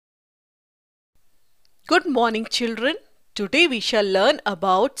Good morning, children. Today we shall learn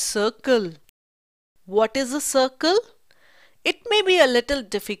about circle. What is a circle? It may be a little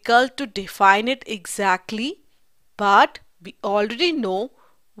difficult to define it exactly, but we already know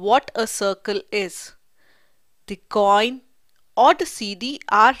what a circle is. The coin or the CD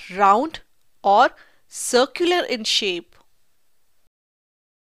are round or circular in shape.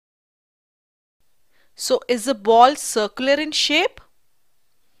 So is a ball circular in shape?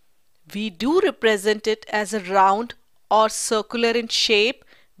 We do represent it as a round or circular in shape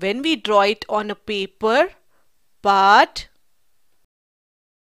when we draw it on a paper, but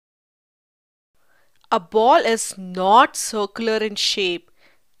a ball is not circular in shape.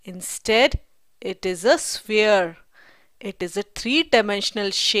 Instead, it is a sphere. It is a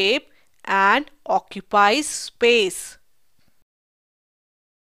three-dimensional shape and occupies space.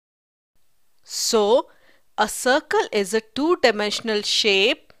 So, a circle is a two-dimensional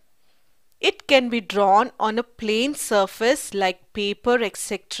shape. It can be drawn on a plain surface like paper,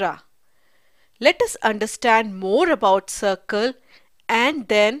 etc. Let us understand more about circle and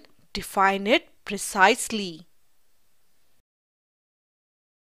then define it precisely.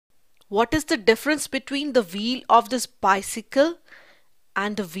 What is the difference between the wheel of this bicycle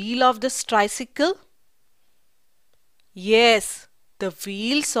and the wheel of this tricycle? Yes, the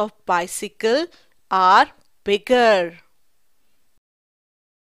wheels of bicycle are bigger.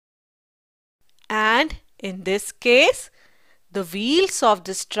 And in this case, the wheels of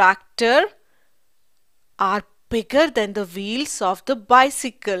this tractor are bigger than the wheels of the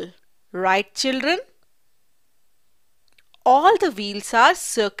bicycle. Right, children? All the wheels are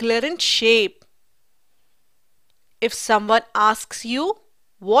circular in shape. If someone asks you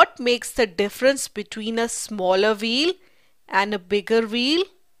what makes the difference between a smaller wheel and a bigger wheel,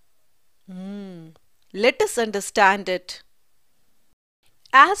 let us understand it.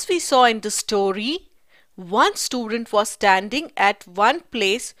 As we saw in the story, one student was standing at one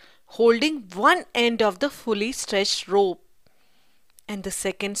place holding one end of the fully stretched rope, and the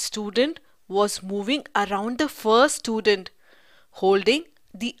second student was moving around the first student holding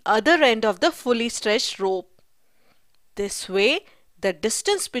the other end of the fully stretched rope. This way, the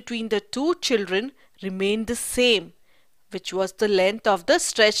distance between the two children remained the same, which was the length of the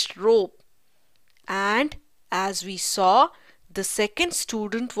stretched rope. And as we saw, the second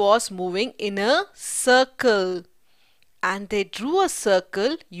student was moving in a circle, and they drew a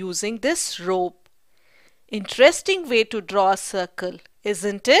circle using this rope. Interesting way to draw a circle,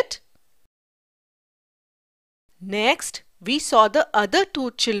 isn't it? Next, we saw the other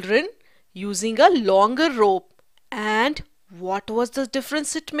two children using a longer rope. And what was the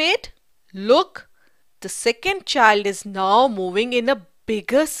difference it made? Look, the second child is now moving in a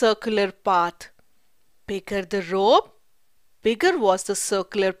bigger circular path. Bigger the rope, bigger was the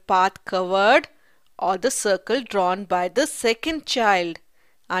circular path covered or the circle drawn by the second child.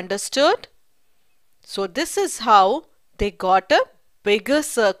 Understood? So this is how they got a bigger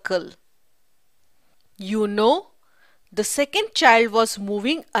circle. You know, the second child was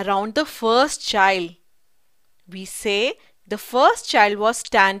moving around the first child. We say the first child was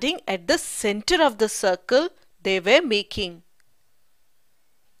standing at the center of the circle they were making.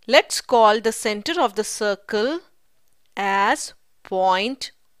 Let's call the center of the circle as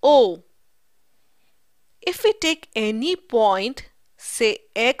point O. If we take any point, say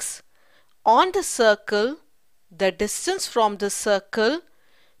X, on the circle, the distance from the circle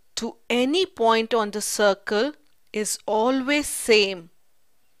to any point on the circle is always same,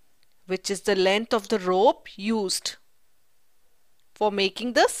 which is the length of the rope used for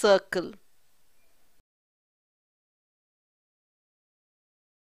making the circle.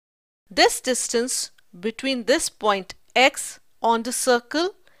 This distance between this point X on the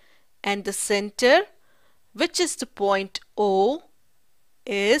circle and the center, which is the point O,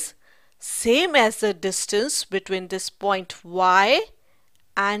 is same as the distance between this point Y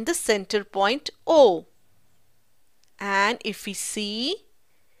and the center point O. And if we see,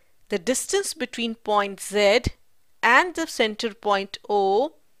 the distance between point Z and the center point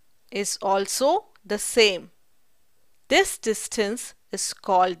O is also the same. This distance is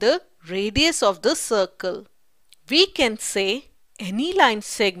called the radius of the circle. We can say any line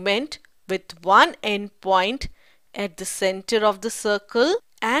segment with one end point at the center of the circle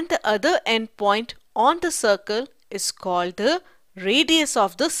and the other end point on the circle is called the radius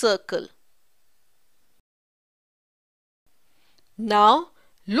of the circle. Now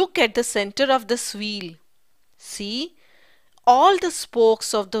look at the center of this wheel. See, all the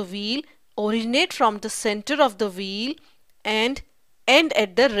spokes of the wheel originate from the center of the wheel and end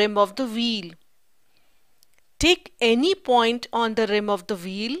at the rim of the wheel. Take any point on the rim of the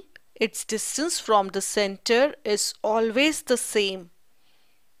wheel, its distance from the center is always the same.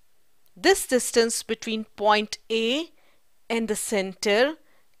 This distance between point A and the center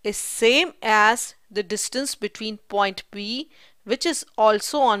is same as the distance between point B, which is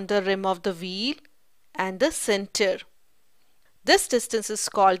also on the rim of the wheel, and the center. This distance is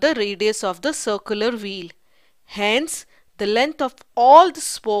called the radius of the circular wheel. Hence, the length of all the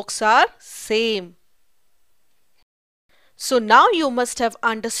spokes are same. So now you must have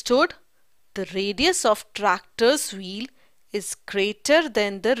understood the radius of tractor's wheel is greater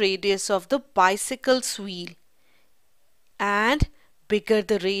than the radius of the bicycle's wheel. And bigger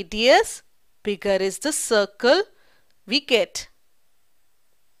the radius, bigger is the circle we get.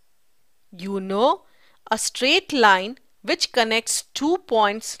 You know, a straight line which connects two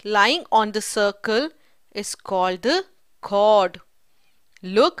points lying on the circle is called the chord.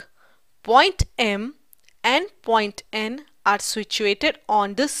 Look, point M and point N are situated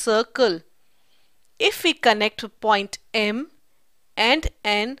on the circle. If we connect point M and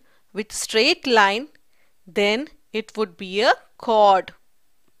N with straight line, then it would be a chord.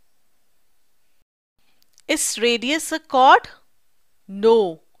 Is radius a chord?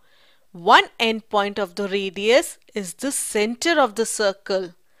 No. One endpoint of the radius is the center of the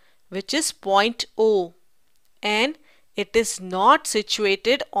circle, which is point O, and it is not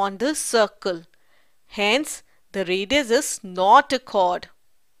situated on the circle. Hence, the radius is not a chord.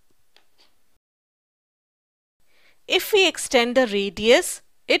 If we extend the radius,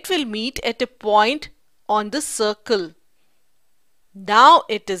 it will meet at a point on the circle. Now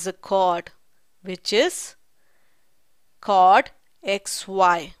it is a chord, which is chord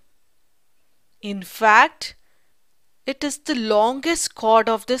XY. In fact, it is the longest chord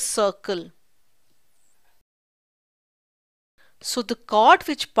of this circle. So the chord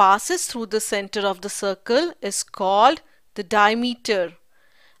which passes through the center of the circle is called the diameter.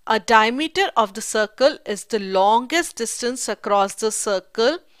 A diameter of the circle is the longest distance across the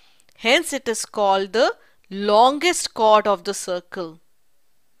circle. Hence it is called the longest chord of the circle.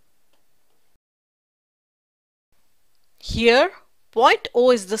 Here, point O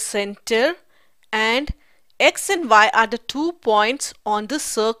is the center and X and Y are the 2 points on the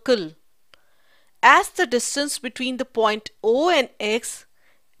circle. As the distance between the point O and X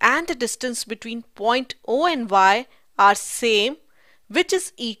and the distance between point O and Y are same, which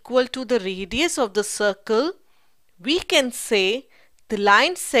is equal to the radius of the circle, we can say the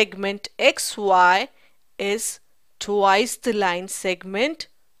line segment XY is twice the line segment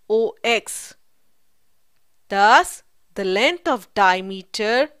OX. Thus, the length of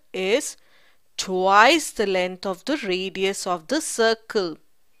diameter is twice the length of the radius of the circle.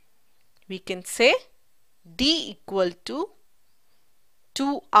 We can say D equal to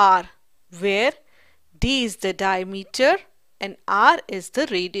 2R, where D is the diameter and R is the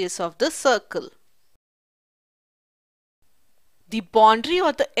radius of the circle. The boundary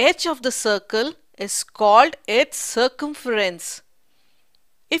or the edge of the circle is called its circumference.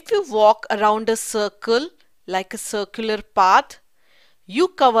 If you walk around a circle like a circular path, you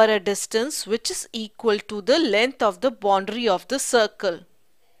cover a distance which is equal to the length of the boundary of the circle.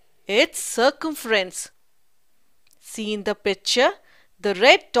 Its circumference. See in the picture, the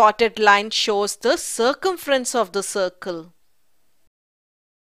red dotted line shows the circumference of the circle.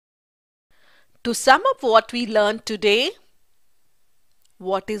 To sum up what we learned today,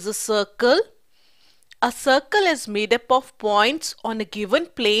 what is a circle? A circle is made up of points on a given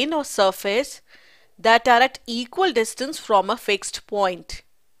plane or surface that are at equal distance from a fixed point.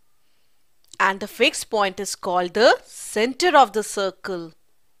 And the fixed point is called the center of the circle.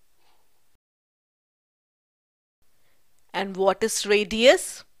 And what is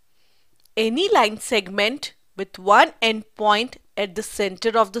radius? Any line segment with one endpoint at the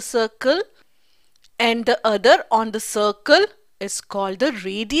center of the circle and the other on the circle is called the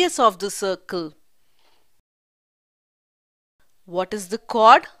radius of the circle. What is the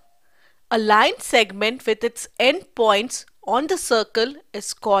chord? A line segment with its endpoints on the circle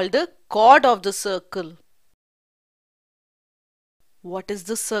is called the chord of the circle. What is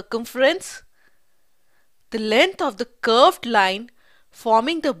the circumference? The length of the curved line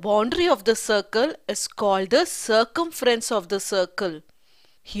forming the boundary of the circle is called the circumference of the circle.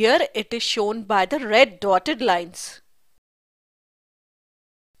 Here it is shown by the red dotted lines.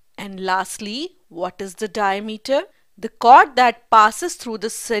 And lastly, what is the diameter? The chord that passes through the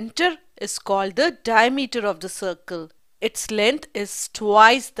center is called the diameter of the circle. Its length is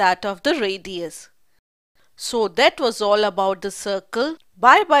twice that of the radius. So that was all about the circle.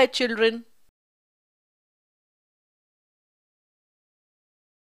 Bye bye children.